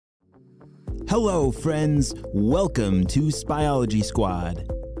Hello, friends. Welcome to Spyology Squad.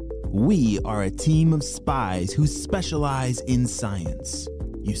 We are a team of spies who specialize in science.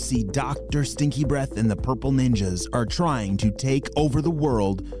 You see, Dr. Stinky Breath and the Purple Ninjas are trying to take over the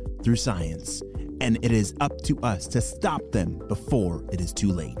world through science, and it is up to us to stop them before it is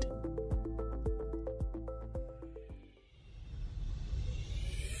too late.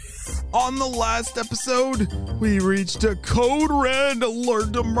 On the last episode, we reached a code red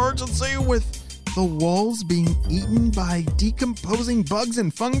alert emergency with the walls being eaten by decomposing bugs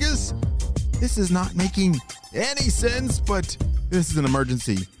and fungus. This is not making any sense, but this is an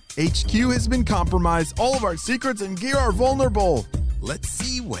emergency. HQ has been compromised. All of our secrets and gear are vulnerable. Let's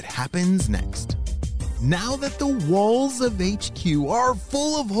see what happens next. Now that the walls of HQ are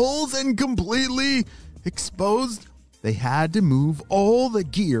full of holes and completely exposed, they had to move all the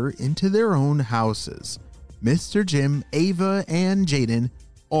gear into their own houses. Mr. Jim, Ava, and Jaden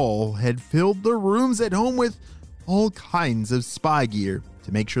all had filled their rooms at home with all kinds of spy gear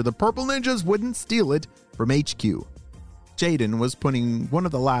to make sure the Purple Ninjas wouldn't steal it from HQ. Jaden was putting one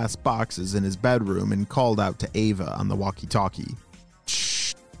of the last boxes in his bedroom and called out to Ava on the walkie-talkie.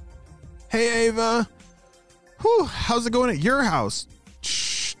 Shh. Hey, Ava. Whew, how's it going at your house?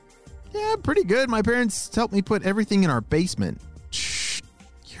 Yeah, pretty good. My parents helped me put everything in our basement. Shh.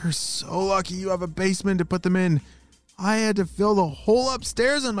 You're so lucky you have a basement to put them in. I had to fill the whole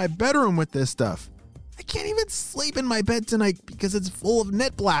upstairs and my bedroom with this stuff. I can't even sleep in my bed tonight because it's full of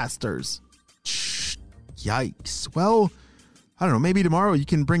net blasters. Shh. Yikes. Well, I don't know. Maybe tomorrow you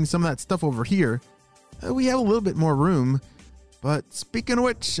can bring some of that stuff over here. We have a little bit more room. But speaking of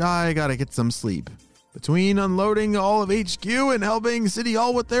which, I gotta get some sleep. Between unloading all of HQ and helping City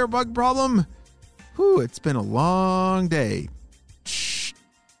Hall with their bug problem, it's been a long day. Shh.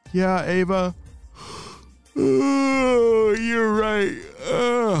 Yeah, Ava. Oh, you're right.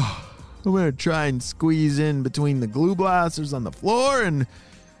 I'm going to try and squeeze in between the glue blasters on the floor and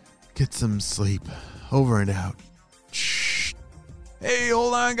get some sleep. Over and out. Shh. Hey,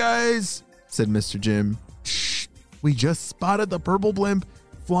 hold on, guys, said Mr. Jim. Shh. We just spotted the purple blimp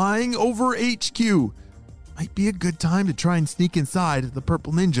flying over HQ. Might be a good time to try and sneak inside if the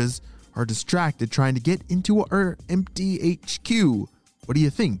Purple Ninjas are distracted trying to get into our empty HQ. What do you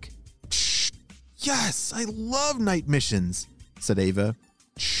think? Shh. Yes, I love night missions, said Ava.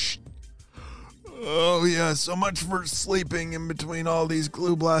 Shh. Oh yeah, so much for sleeping in between all these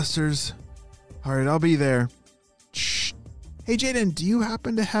glue blasters. All right, I'll be there. Shh. Hey Jaden, do you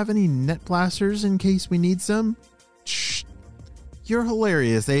happen to have any net blasters in case we need some? Shh. You're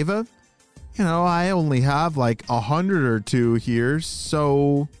hilarious, Ava. You know, I only have like 100 or 2 here,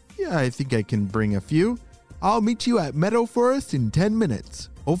 so yeah, I think I can bring a few. I'll meet you at Meadow Forest in 10 minutes.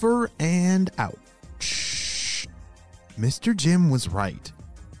 Over and out. Shh. Mr. Jim was right.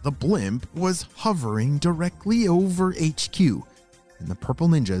 The blimp was hovering directly over HQ, and the Purple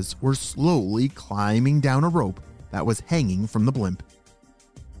Ninjas were slowly climbing down a rope that was hanging from the blimp.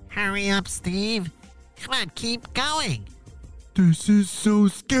 Hurry up, Steve. Come on, keep going. This is so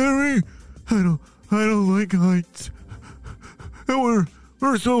scary. I don't like heights. And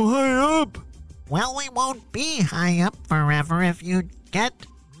we're so high up. Well, we won't be high up forever if you get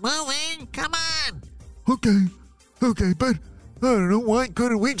moving. Come on. Okay, but I don't know, why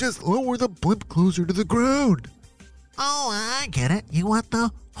couldn't we just lower the blimp closer to the ground? Oh, I get it. You want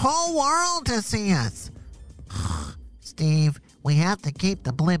the whole world to see us. Steve, we have to keep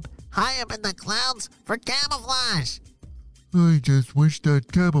the blimp high up in the clouds for camouflage. I just wish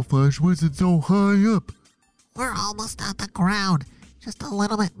that camouflage wasn't so high up. We're almost on the ground. Just a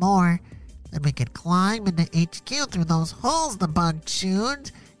little bit more. Then we can climb into HQ through those holes the bug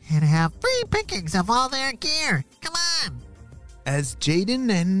chewed and have free pickings of all their gear. Come on. As Jaden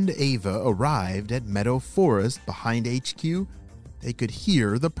and Ava arrived at Meadow Forest behind HQ, they could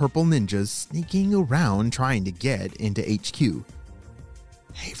hear the Purple Ninjas sneaking around trying to get into HQ.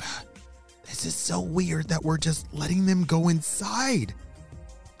 Ava, this is so weird that we're just letting them go inside.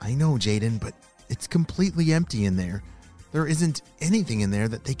 I know, Jaden, but it's completely empty in there. There isn't anything in there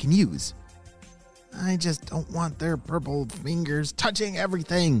that they can use. I just don't want their purple fingers touching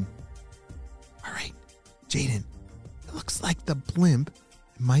everything. All right, Jaden, it looks like the blimp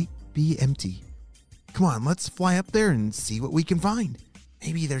might be empty. Come on, let's fly up there and see what we can find.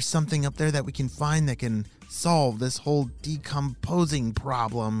 Maybe there's something up there that we can find that can solve this whole decomposing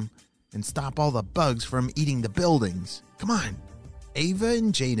problem and stop all the bugs from eating the buildings. Come on. Ava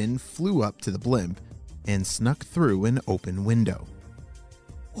and Jaden flew up to the blimp and snuck through an open window.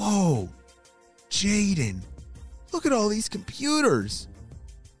 Whoa, Jaden, look at all these computers.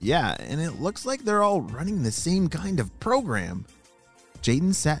 Yeah, and it looks like they're all running the same kind of program.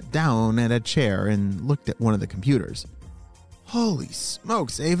 Jaden sat down at a chair and looked at one of the computers. Holy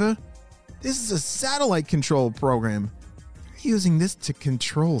smokes, Ava. This is a satellite control program. They're using this to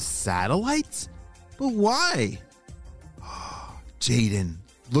control satellites? But why? Jaden,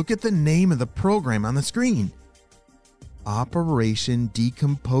 look at the name of the program on the screen. Operation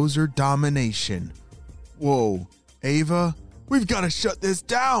Decomposer Domination. Whoa, Ava, we've got to shut this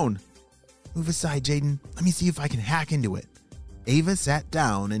down. Move aside, Jaden. Let me see if I can hack into it. Ava sat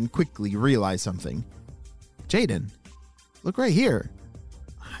down and quickly realized something. Jaden, look right here.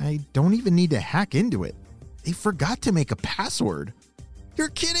 I don't even need to hack into it. They forgot to make a password. You're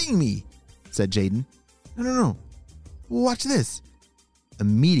kidding me, said Jaden. No. Watch this.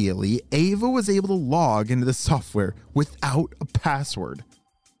 Immediately, Ava was able to log into the software without a password.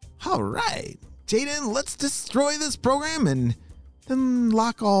 All right, Jaden, let's destroy this program and then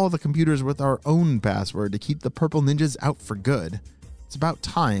lock all the computers with our own password to keep the purple ninjas out for good. It's about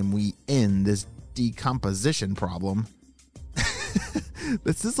time we end this decomposition problem.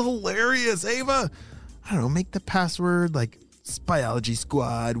 This is hilarious, Ava. I don't know, make the password like Spyology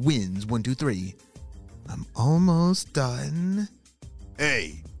Squad wins 1, 2, 3. I'm almost done.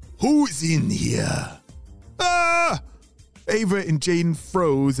 Hey, who's in here? Ah! Ava and Jaden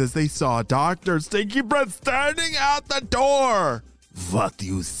froze as they saw Dr. Stinky Breath standing at the door. What do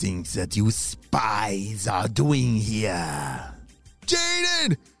you think that you spies are doing here?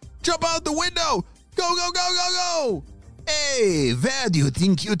 Jaden, jump out the window. Go. Hey, where do you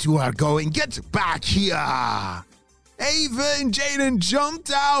think you two are going? Get back here. Ava and Jaden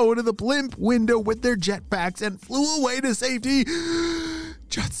jumped out of the blimp window with their jetpacks and flew away to safety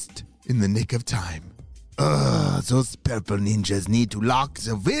just in the nick of time. Those purple ninjas need to lock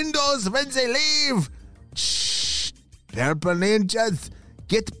the windows when they leave. Shh, purple ninjas,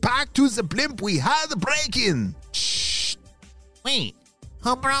 get back to the blimp we had a break-in. Shh. Wait,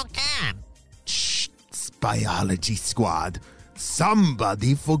 who broke in? Shh, Spyology Squad.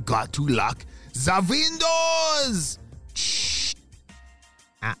 Somebody forgot to lock the windows. Shh.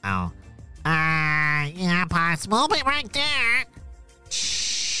 Uh-oh. Yeah, possible. Be right there.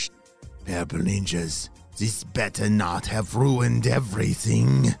 Shh. Purple ninjas, this better not have ruined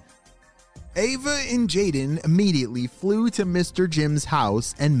everything. Ava and Jaden immediately flew to Mr. Jim's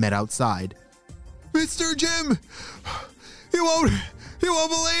house and met outside. Mr. Jim, you won't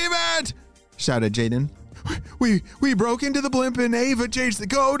believe it, shouted Jaden. We broke into the blimp and Ava changed the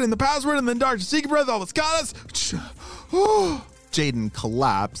code and the password and then Dr. Stinky Breath almost got us. Jaden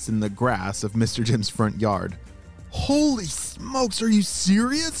collapsed in the grass of Mr. Jim's front yard. Holy smokes, are you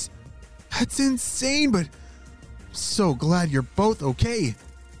serious? That's insane, but I'm so glad you're both okay.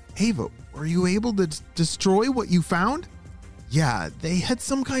 Ava, were you able to destroy what you found? Yeah, they had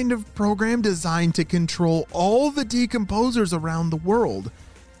some kind of program designed to control all the decomposers around the world.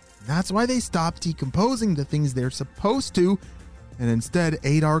 That's why they stopped decomposing the things they're supposed to and instead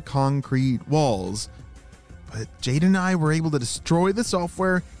ate our concrete walls. But Jaden and I were able to destroy the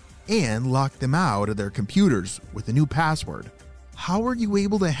software and lock them out of their computers with a new password. How were you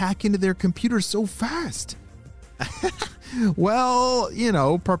able to hack into their computers so fast? Well,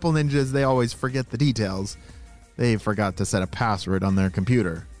 purple ninjas, they always forget the details. They forgot to set a password on their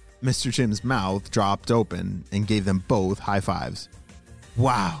computer. Mr. Jim's mouth dropped open and gave them both high fives.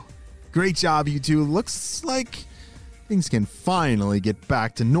 Wow, great job, you two. Looks like things can finally get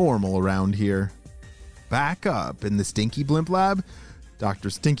back to normal around here. Back up in the Stinky Blimp Lab, Dr.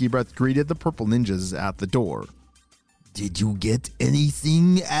 Stinky Breath greeted the purple ninjas at the door. Did you get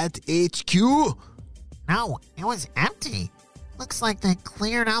anything at HQ? No, it was empty. Looks like they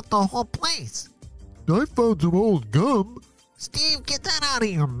cleared out the whole place. I found some old gum. Steve, get that out of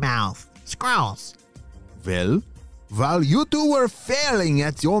your mouth. Squirrels. Well, while you two were failing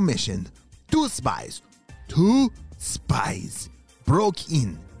at your mission, two spies broke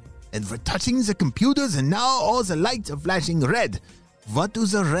in and were touching the computers, and now all the lights are flashing red. What do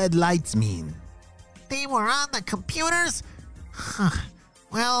the red lights mean? They were on the computers?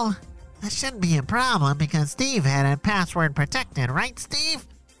 Well, that shouldn't be a problem because Steve had it password protected, right, Steve?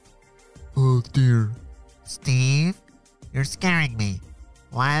 Oh dear. Steve, you're scaring me.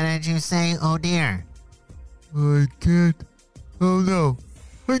 Why did you say, oh dear? I can't. Oh no.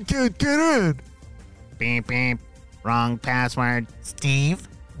 I can't get in. Beep, beep. Wrong password. Steve,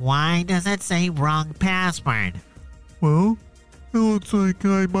 why does it say wrong password? Well, it looks like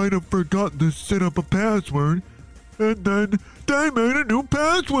I might have forgotten to set up a password, and then they made a new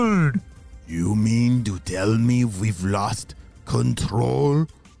password. You mean to tell me we've lost control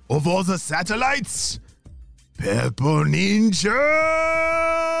of all the satellites? Purple ninjas!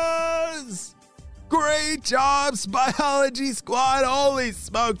 Great job, Spyology Squad. Holy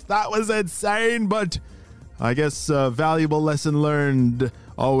smokes, that was insane. But I guess a valuable lesson learned.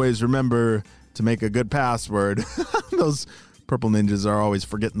 Always remember to make a good password. Those purple ninjas are always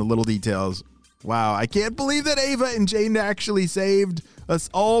forgetting the little details. Wow, I can't believe that Ava and Jane actually saved us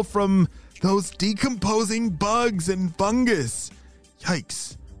all from those decomposing bugs and fungus.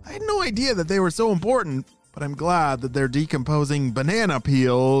 Yikes. I had no idea that they were so important, but I'm glad that they're decomposing banana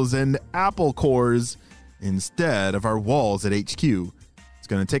peels and apple cores instead of our walls at HQ. It's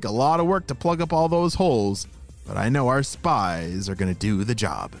going to take a lot of work to plug up all those holes, but I know our spies are going to do the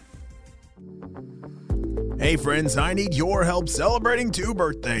job. Hey friends, I need your help celebrating 2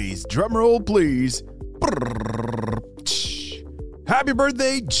 birthdays. Drum roll, please. Happy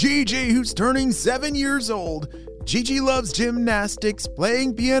birthday, Gigi, who's turning 7 years old. Gigi loves gymnastics,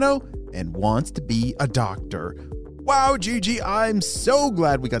 playing piano, and wants to be a doctor. Wow, Gigi, I'm so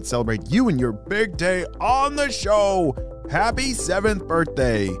glad we got to celebrate you and your big day on the show. Happy 7th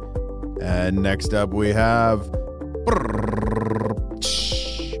birthday. And next up we have...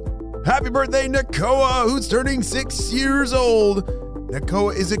 Happy birthday, Nakoa, who's turning 6 years old.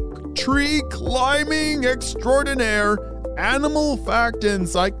 Nakoa is a tree climbing extraordinaire, animal fact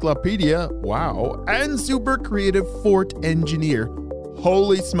encyclopedia, wow, and super creative fort engineer.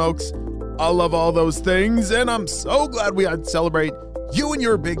 Holy smokes, I love all those things, and I'm so glad we had to celebrate you and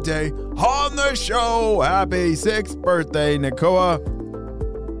your big day on the show. Happy 6th birthday, Nakoa.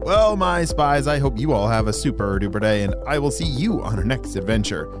 Well, my spies, I hope you all have a super duper day, and I will see you on our next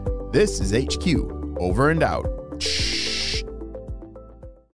adventure. This is HQ, over and out.